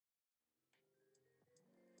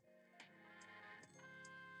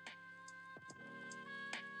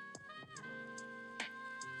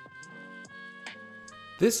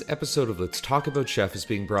This episode of Let's Talk About Chef is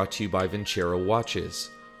being brought to you by Vincero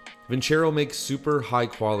Watches. Vincero makes super high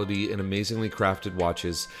quality and amazingly crafted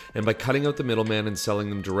watches, and by cutting out the middleman and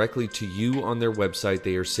selling them directly to you on their website,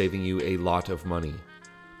 they are saving you a lot of money.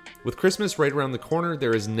 With Christmas right around the corner,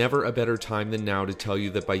 there is never a better time than now to tell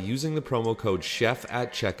you that by using the promo code CHEF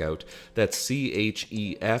at checkout, that's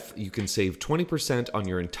CHEF, you can save 20% on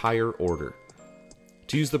your entire order.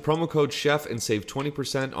 To use the promo code CHEF and save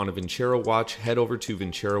 20% on a Vincero watch, head over to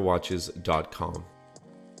vincerowatches.com.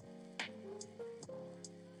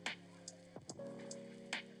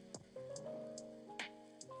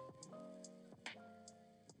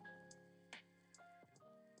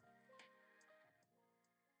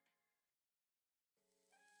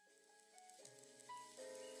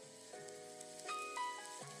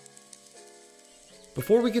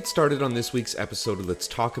 Before we get started on this week's episode of Let's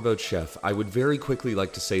Talk About Chef, I would very quickly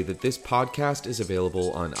like to say that this podcast is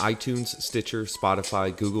available on iTunes, Stitcher,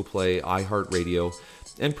 Spotify, Google Play, iHeartRadio,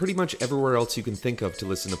 and pretty much everywhere else you can think of to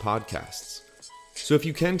listen to podcasts. So if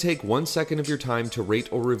you can take 1 second of your time to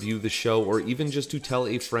rate or review the show, or even just to tell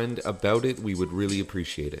a friend about it, we would really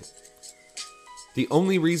appreciate it. The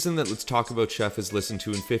only reason that Let's Talk About Chef is listened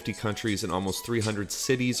to in 50 countries and almost 300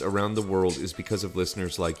 cities around the world is because of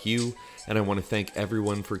listeners like you, and I want to thank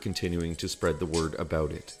everyone for continuing to spread the word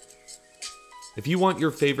about it. If you want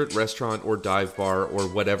your favorite restaurant or dive bar or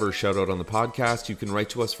whatever shout out on the podcast, you can write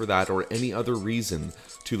to us for that or any other reason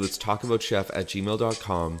to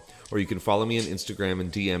letstalkaboutchef@gmail.com, or you can follow me on Instagram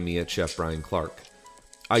and DM me at Chef Brian Clark.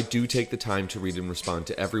 I do take the time to read and respond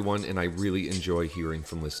to everyone, and I really enjoy hearing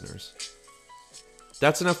from listeners.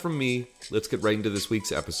 That's enough from me. Let's get right into this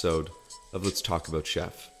week's episode of Let's Talk About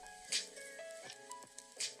Chef.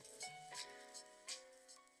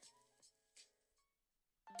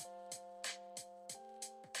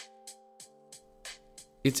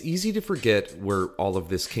 It's easy to forget where all of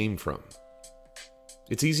this came from.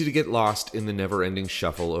 It's easy to get lost in the never-ending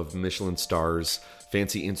shuffle of Michelin stars,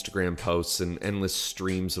 fancy Instagram posts, and endless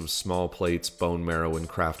streams of small plates, bone marrow, and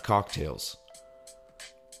craft cocktails.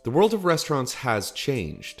 The world of restaurants has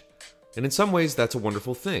changed, and in some ways that's a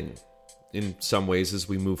wonderful thing. In some ways, as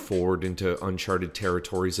we move forward into uncharted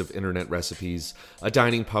territories of internet recipes, a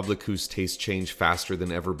dining public whose tastes change faster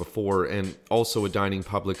than ever before, and also a dining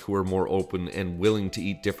public who are more open and willing to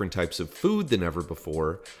eat different types of food than ever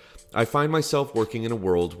before, I find myself working in a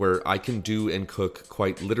world where I can do and cook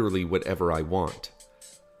quite literally whatever I want.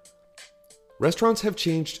 Restaurants have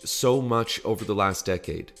changed so much over the last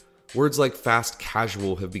decade. Words like fast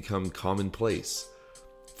casual have become commonplace.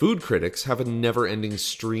 Food critics have a never-ending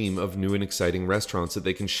stream of new and exciting restaurants that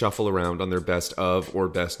they can shuffle around on their best of or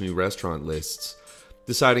best new restaurant lists,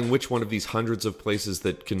 deciding which one of these hundreds of places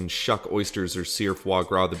that can shuck oysters or sear foie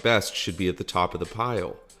gras the best should be at the top of the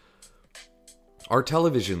pile. Our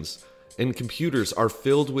televisions and computers are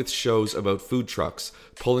filled with shows about food trucks,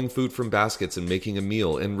 pulling food from baskets and making a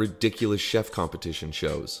meal, and ridiculous chef competition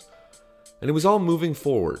shows. And it was all moving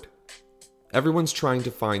forward. Everyone's trying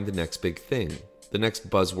to find the next big thing, the next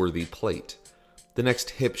buzzworthy plate, the next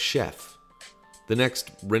hip chef, the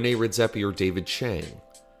next Rene Redzepi or David Chang.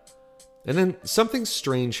 And then something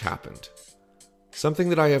strange happened. Something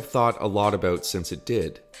that I have thought a lot about since it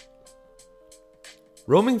did.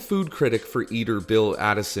 Roaming food critic for Eater Bill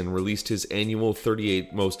Addison released his annual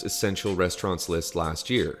 38 Most Essential Restaurants list last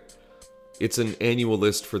year. It's an annual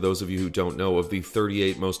list, for those of you who don't know, of the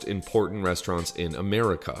 38 most important restaurants in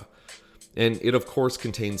America. And it of course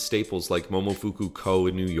contains staples like Momofuku Co.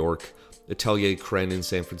 in New York, Atelier Kren in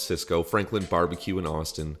San Francisco, Franklin Barbecue in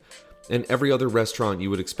Austin, and every other restaurant you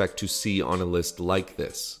would expect to see on a list like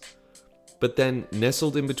this. But then,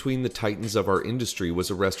 nestled in between the titans of our industry was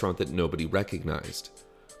a restaurant that nobody recognized.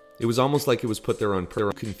 It was almost like it was put there on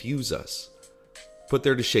purpose to confuse us, put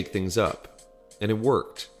there to shake things up, and it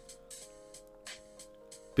worked.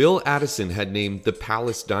 Bill Addison had named the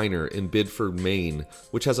Palace Diner in Bidford, Maine,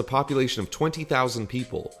 which has a population of 20,000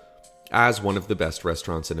 people, as one of the best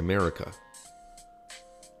restaurants in America.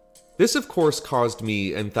 This, of course, caused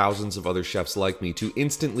me and thousands of other chefs like me to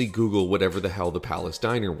instantly Google whatever the hell the Palace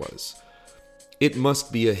Diner was. It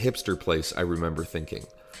must be a hipster place, I remember thinking.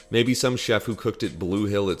 Maybe some chef who cooked at Blue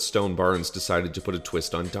Hill at Stone Barns decided to put a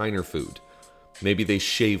twist on diner food. Maybe they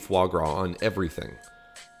shave foie gras on everything.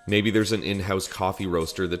 Maybe there's an in-house coffee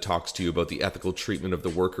roaster that talks to you about the ethical treatment of the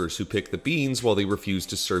workers who pick the beans while they refuse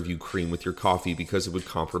to serve you cream with your coffee because it would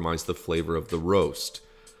compromise the flavor of the roast.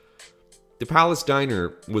 The Palace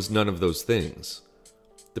Diner was none of those things.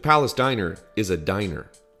 The Palace Diner is a diner.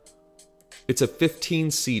 It's a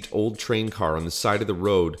 15-seat old train car on the side of the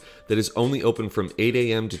road that is only open from 8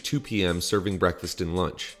 a.m. to 2 p.m. serving breakfast and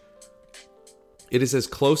lunch. It is as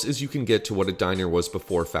close as you can get to what a diner was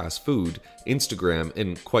before fast food. Instagram,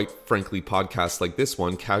 and quite frankly podcasts like this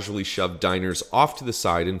one, casually shoved diners off to the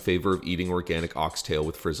side in favor of eating organic oxtail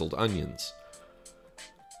with frizzled onions.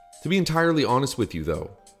 To be entirely honest with you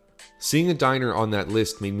though, seeing a diner on that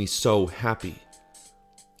list made me so happy.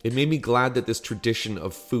 It made me glad that this tradition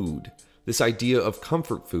of food, this idea of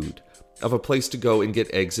comfort food, of a place to go and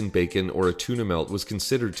get eggs and bacon or a tuna melt was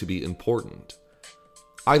considered to be important.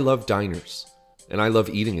 I love diners, and I love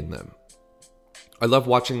eating in them. I love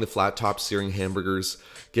watching the flat top searing hamburgers,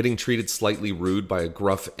 getting treated slightly rude by a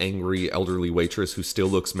gruff, angry, elderly waitress who still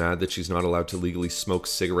looks mad that she's not allowed to legally smoke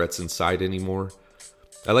cigarettes inside anymore.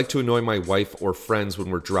 I like to annoy my wife or friends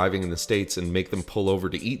when we're driving in the States and make them pull over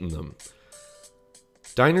to eat in them.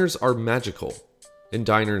 Diners are magical, and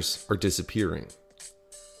diners are disappearing.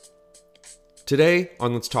 Today,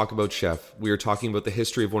 on Let's Talk About Chef, we are talking about the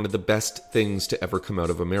history of one of the best things to ever come out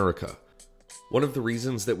of America. One of the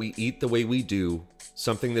reasons that we eat the way we do,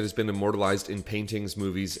 something that has been immortalized in paintings,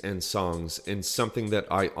 movies, and songs, and something that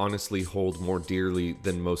I honestly hold more dearly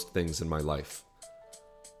than most things in my life.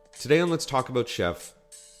 Today on Let's Talk About Chef,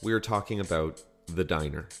 we are talking about the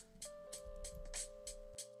diner.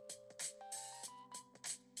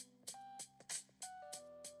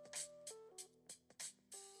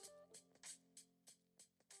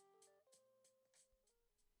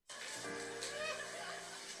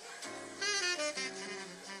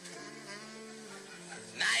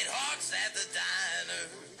 Nighthawks at the diner,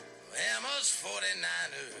 Emma's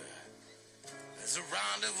 49er. There's a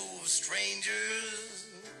rendezvous of strangers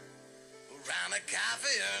around a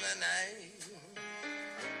coffee urn at night.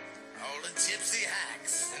 All the gypsy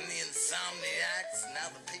hacks and the insomniacs, now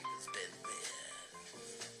the paper's been read.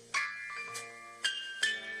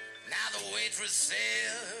 Now the waitress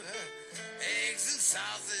said, eggs and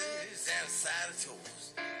sausage and a side of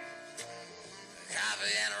toast,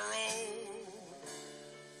 coffee and a roll,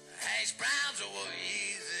 hash browns over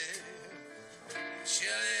easy,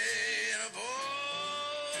 chili in a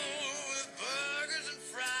bowl with burgers and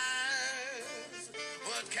fries.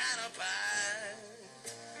 What kind of pie?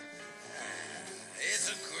 It's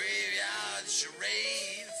a graveyard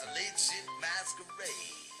charade. It's a late shit masquerade.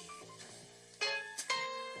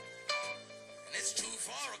 And it's 2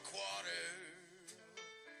 for a quarter.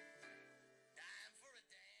 Dime for a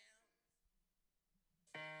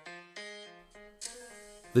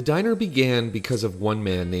damn. The diner began because of one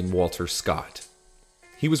man named Walter Scott.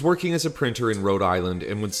 He was working as a printer in Rhode Island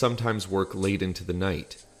and would sometimes work late into the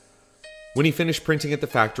night. When he finished printing at the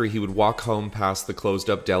factory, he would walk home past the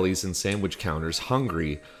closed-up delis and sandwich counters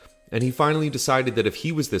hungry, and he finally decided that if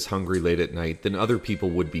he was this hungry late at night, then other people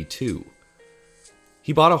would be too.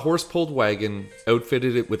 He bought a horse-pulled wagon,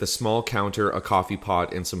 outfitted it with a small counter, a coffee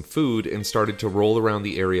pot, and some food, and started to roll around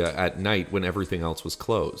the area at night when everything else was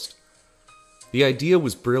closed. The idea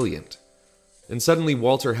was brilliant, and suddenly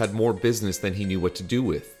Walter had more business than he knew what to do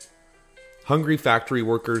with. Hungry factory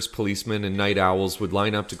workers, policemen, and night owls would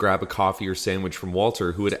line up to grab a coffee or sandwich from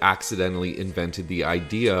Walter, who had accidentally invented the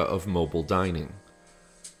idea of mobile dining.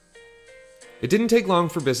 It didn't take long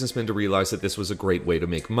for businessmen to realize that this was a great way to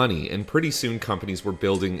make money, and pretty soon companies were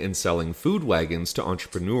building and selling food wagons to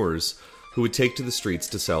entrepreneurs who would take to the streets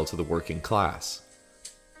to sell to the working class.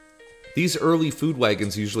 These early food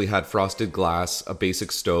wagons usually had frosted glass, a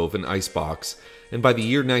basic stove, an icebox, and by the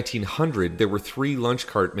year 1900 there were 3 lunch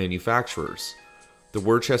cart manufacturers: the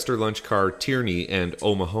Worcester Lunch Cart, Tierney, and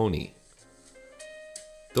O'Mahony.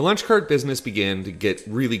 The lunch cart business began to get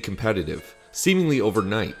really competitive, seemingly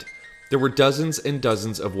overnight. There were dozens and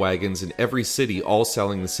dozens of wagons in every city all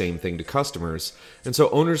selling the same thing to customers, and so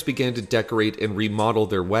owners began to decorate and remodel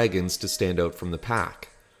their wagons to stand out from the pack.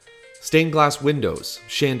 Stained glass windows,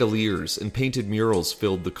 chandeliers, and painted murals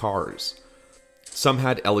filled the cars. Some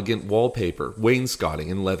had elegant wallpaper, wainscoting,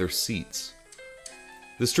 and leather seats.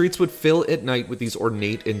 The streets would fill at night with these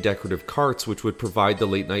ornate and decorative carts which would provide the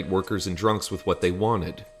late-night workers and drunks with what they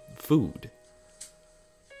wanted: food.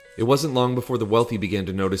 It wasn't long before the wealthy began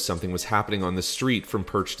to notice something was happening on the street from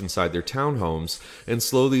perched inside their townhomes, and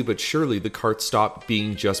slowly but surely the carts stopped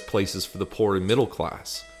being just places for the poor and middle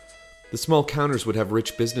class. The small counters would have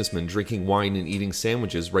rich businessmen drinking wine and eating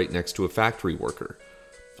sandwiches right next to a factory worker,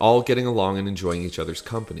 all getting along and enjoying each other's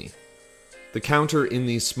company. The counter in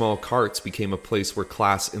these small carts became a place where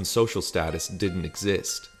class and social status didn't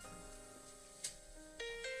exist.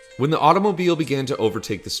 When the automobile began to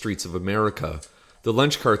overtake the streets of America, the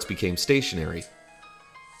lunch carts became stationary.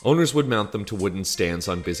 Owners would mount them to wooden stands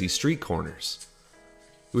on busy street corners.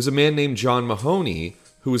 It was a man named John Mahoney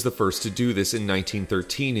who was the first to do this in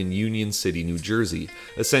 1913 in Union City, New Jersey,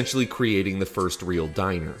 essentially creating the first real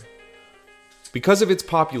diner. Because of its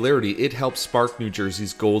popularity, it helped spark New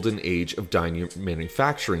Jersey's golden age of diner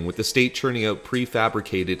manufacturing, with the state churning out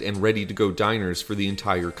prefabricated and ready-to-go diners for the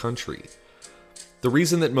entire country. The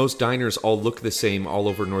reason that most diners all look the same all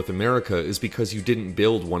over North America is because you didn't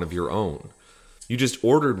build one of your own. You just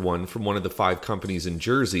ordered one from one of the 5 companies in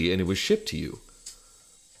Jersey and it was shipped to you.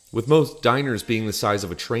 With most diners being the size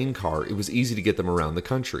of a train car, it was easy to get them around the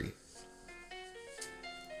country.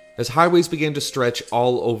 As highways began to stretch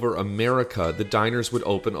all over America, the diners would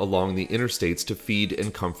open along the interstates to feed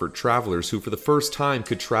and comfort travelers who for the first time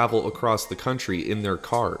could travel across the country in their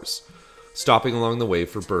cars, stopping along the way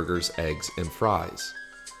for burgers, eggs, and fries.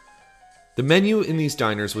 The menu in these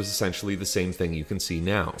diners was essentially the same thing you can see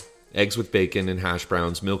now. Eggs with bacon and hash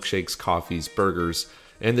browns, milkshakes, coffees, burgers,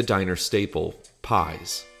 and the diner staple,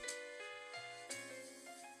 pies.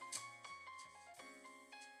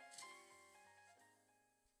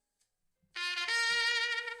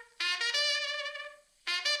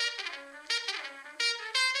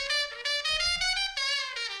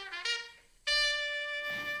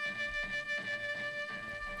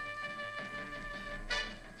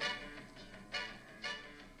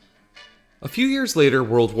 A few years later,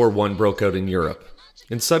 World War I broke out in Europe,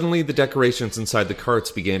 and suddenly the decorations inside the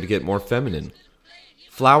carts began to get more feminine.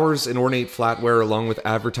 Flowers and ornate flatware along with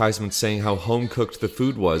advertisements saying how home-cooked the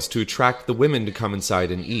food was to attract the women to come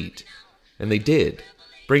inside and eat. And they did,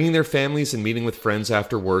 bringing their families and meeting with friends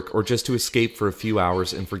after work or just to escape for a few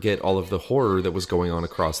hours and forget all of the horror that was going on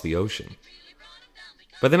across the ocean.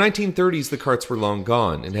 By the 1930s, the carts were long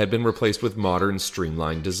gone and had been replaced with modern,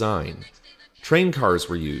 streamlined design. Train cars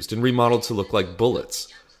were used and remodeled to look like bullets.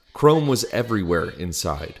 Chrome was everywhere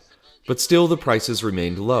inside, but still the prices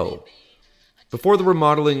remained low. Before the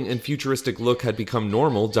remodeling and futuristic look had become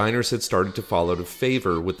normal, diners had started to fall out of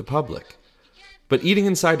favor with the public. But eating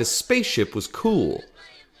inside a spaceship was cool,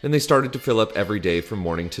 and they started to fill up every day from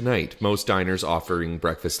morning to night, most diners offering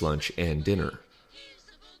breakfast, lunch, and dinner.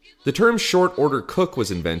 The term short order cook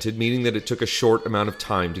was invented, meaning that it took a short amount of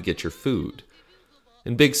time to get your food.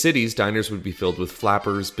 In big cities, diners would be filled with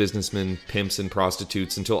flappers, businessmen, pimps, and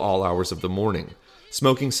prostitutes until all hours of the morning,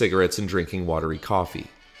 smoking cigarettes and drinking watery coffee.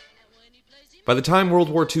 By the time World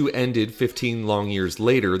War II ended 15 long years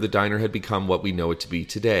later, the diner had become what we know it to be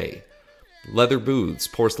today. Leather booths,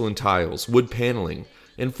 porcelain tiles, wood paneling,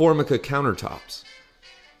 and Formica countertops.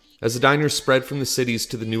 As the diners spread from the cities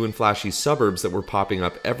to the new and flashy suburbs that were popping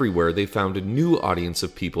up everywhere, they found a new audience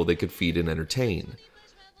of people they could feed and entertain.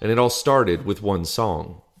 And it all started with one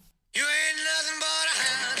song. You ain't nothing but a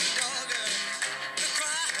hound dog, you're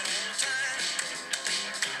crying all the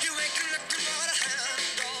time. You ain't nothing but a hound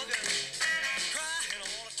dog, crying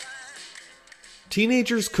all the time.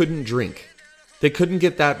 Teenagers couldn't drink. They couldn't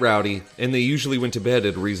get that rowdy, and they usually went to bed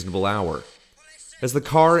at a reasonable hour. As the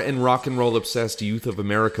car and rock and roll obsessed youth of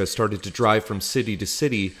America started to drive from city to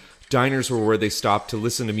city, diners were where they stopped to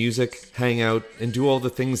listen to music, hang out, and do all the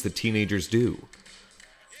things that teenagers do.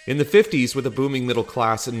 In the 50s, with a booming middle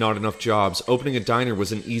class and not enough jobs, opening a diner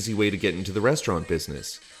was an easy way to get into the restaurant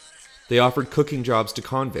business. They offered cooking jobs to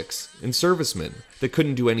convicts and servicemen that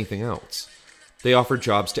couldn't do anything else. They offered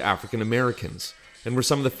jobs to African Americans and were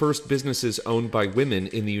some of the first businesses owned by women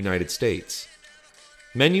in the United States.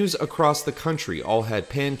 Menus across the country all had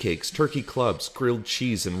pancakes, turkey clubs, grilled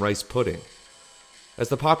cheese, and rice pudding. As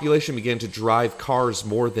the population began to drive cars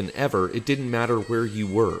more than ever, it didn't matter where you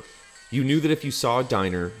were. You knew that if you saw a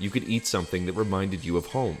diner, you could eat something that reminded you of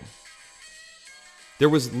home. There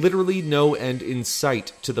was literally no end in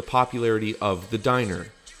sight to the popularity of the diner,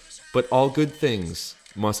 but all good things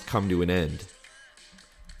must come to an end.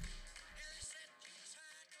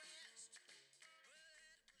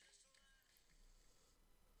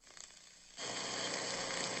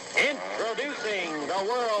 Introducing the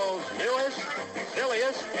world's newest,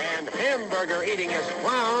 silliest, and hamburger-eatingest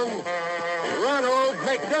clown, Ronald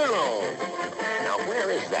McDonald. Now,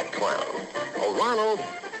 where is that clown? Oh, Ronald.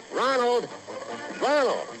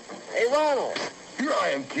 Hey, Ronald. Here I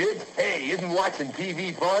am, kid. Hey, isn't watching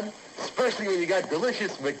TV fun? Especially when you got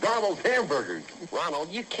delicious McDonald's hamburgers. Ronald,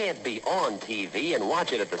 you can't be on TV and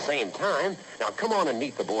watch it at the same time. Now, come on and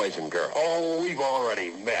meet the boys and girls. Oh, we've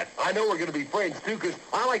already met. I know we're going to be friends, too, because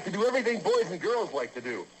I like to do everything boys and girls like to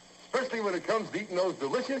do. Especially when it comes to eating those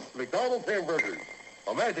delicious McDonald's hamburgers.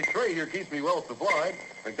 A magic tray here keeps me well supplied.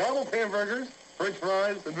 McDonald's hamburgers, French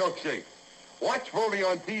fries, and milkshakes. Watch for me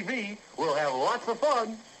on TV. We'll have lots of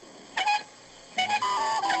fun.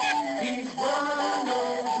 He's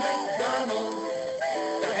Ronald McDonald,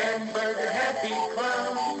 the hamburger happy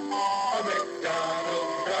clown. A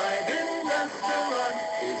McDonald's drive-in restaurant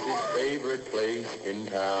is his favorite place in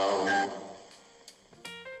town.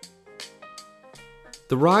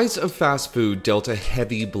 The rise of fast food dealt a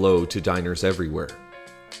heavy blow to diners everywhere.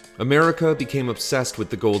 America became obsessed with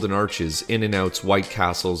the Golden Arches, In-N-Outs, White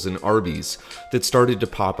Castles, and Arby's that started to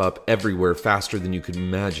pop up everywhere faster than you could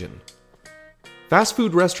imagine. Fast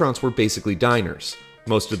food restaurants were basically diners.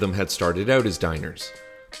 Most of them had started out as diners.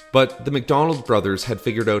 But the McDonald brothers had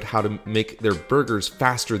figured out how to make their burgers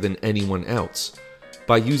faster than anyone else.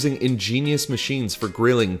 By using ingenious machines for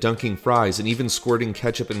grilling, dunking fries, and even squirting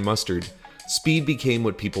ketchup and mustard, speed became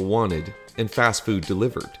what people wanted, and fast food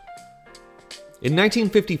delivered. In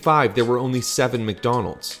 1955, there were only 7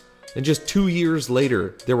 McDonald's, and just 2 years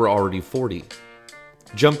later, there were already 40.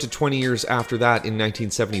 Jump to 20 years after that in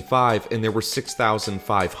 1975, and there were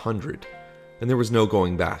 6,500, and there was no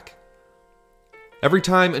going back. Every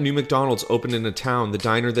time a new McDonald's opened in a town, the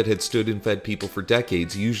diner that had stood and fed people for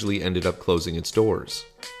decades usually ended up closing its doors.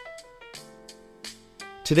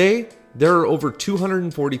 Today, there are over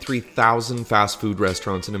 243,000 fast food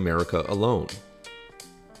restaurants in America alone.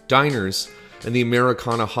 Diners and the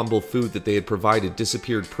Americana humble food that they had provided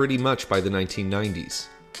disappeared pretty much by the 1990s.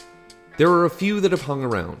 There are a few that have hung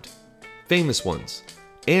around, famous ones,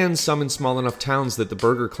 and some in small enough towns that the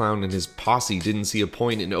burger clown and his posse didn't see a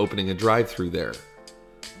point in opening a drive-thru there.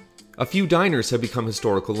 A few diners have become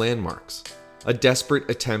historical landmarks, a desperate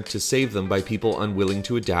attempt to save them by people unwilling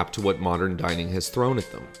to adapt to what modern dining has thrown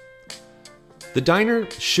at them. The diner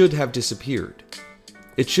should have disappeared.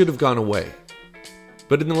 It should have gone away.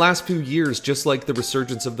 But in the last few years, just like the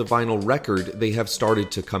resurgence of the vinyl record, they have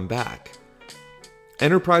started to come back.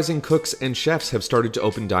 Enterprising cooks and chefs have started to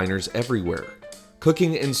open diners everywhere,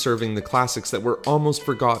 cooking and serving the classics that were almost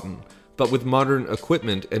forgotten, but with modern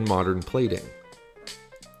equipment and modern plating.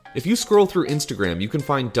 If you scroll through Instagram, you can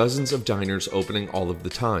find dozens of diners opening all of the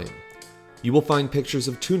time. You will find pictures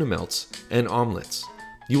of tuna melts and omelets.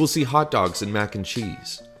 You will see hot dogs and mac and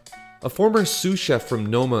cheese. A former sous chef from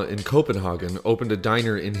Noma in Copenhagen opened a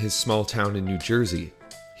diner in his small town in New Jersey.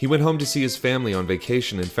 He went home to see his family on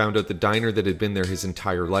vacation and found out the diner that had been there his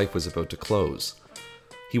entire life was about to close.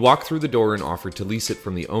 He walked through the door and offered to lease it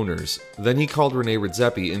from the owners. Then he called Rene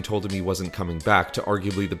Redzepi and told him he wasn't coming back to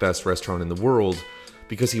arguably the best restaurant in the world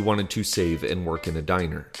because he wanted to save and work in a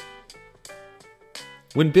diner.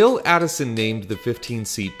 When Bill Addison named the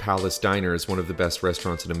 15-seat Palace Diner as one of the best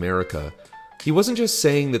restaurants in America, he wasn't just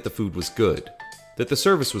saying that the food was good, that the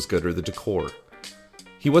service was good, or the decor.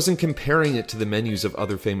 He wasn't comparing it to the menus of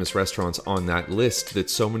other famous restaurants on that list that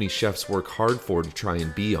so many chefs work hard for to try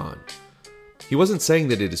and be on. He wasn't saying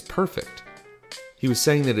that it is perfect. He was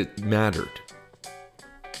saying that it mattered.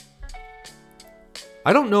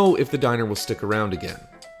 I don't know if the diner will stick around again.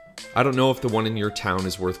 I don't know if the one in your town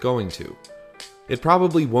is worth going to. It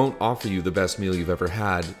probably won't offer you the best meal you've ever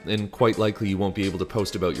had, and quite likely you won't be able to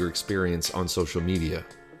post about your experience on social media.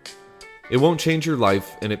 It won't change your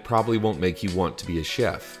life, and it probably won't make you want to be a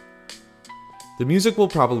chef. The music will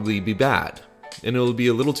probably be bad, and it'll be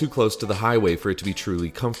a little too close to the highway for it to be truly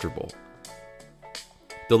comfortable.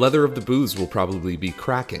 The leather of the booths will probably be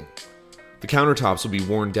cracking. The countertops will be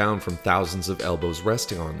worn down from thousands of elbows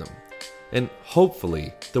resting on them. And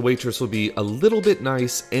hopefully, the waitress will be a little bit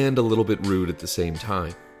nice and a little bit rude at the same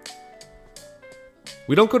time.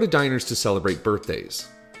 We don't go to diners to celebrate birthdays.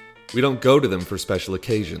 We don't go to them for special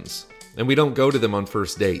occasions. And we don't go to them on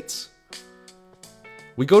first dates.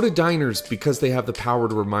 We go to diners because they have the power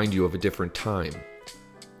to remind you of a different time,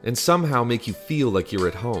 and somehow make you feel like you're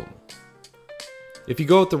at home. If you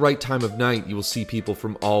go at the right time of night, you will see people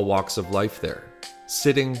from all walks of life there,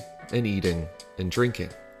 sitting and eating and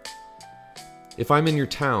drinking. If I'm in your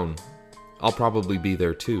town, I'll probably be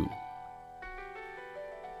there too.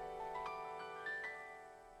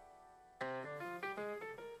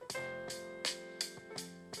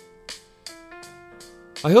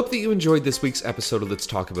 I hope that you enjoyed this week's episode of Let's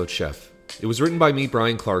Talk About Chef. It was written by me,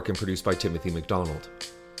 Brian Clark, and produced by Timothy McDonald.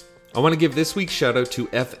 I want to give this week's shout out to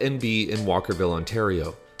F&B in Walkerville,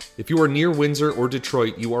 Ontario. If you are near Windsor or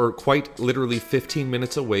Detroit, you are quite literally 15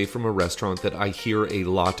 minutes away from a restaurant that I hear a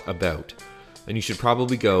lot about. And you should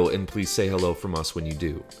probably go, and please say hello from us when you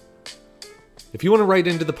do. If you want to write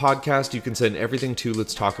into the podcast, you can send everything to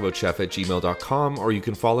letstalkaboutchef@gmail.com, or you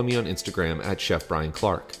can follow me on Instagram at Chef Brian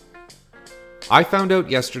Clark. I found out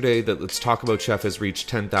yesterday that Let's Talk About Chef has reached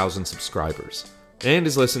 10,000 subscribers, and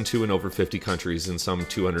is listened to in over 50 countries in some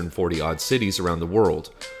 240-odd cities around the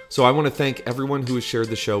world. So I want to thank everyone who has shared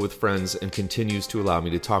the show with friends and continues to allow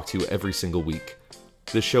me to talk to you every single week.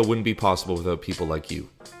 This show wouldn't be possible without people like you.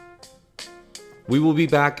 We will be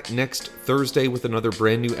back next Thursday with another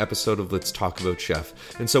brand new episode of Let's Talk About Chef.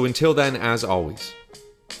 And so until then, as always,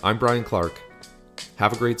 I'm Brian Clark.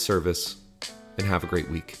 Have a great service, and have a great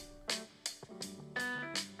week.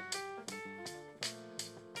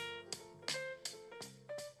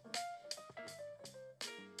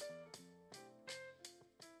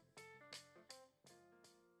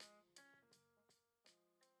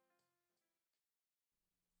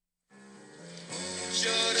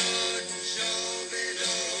 just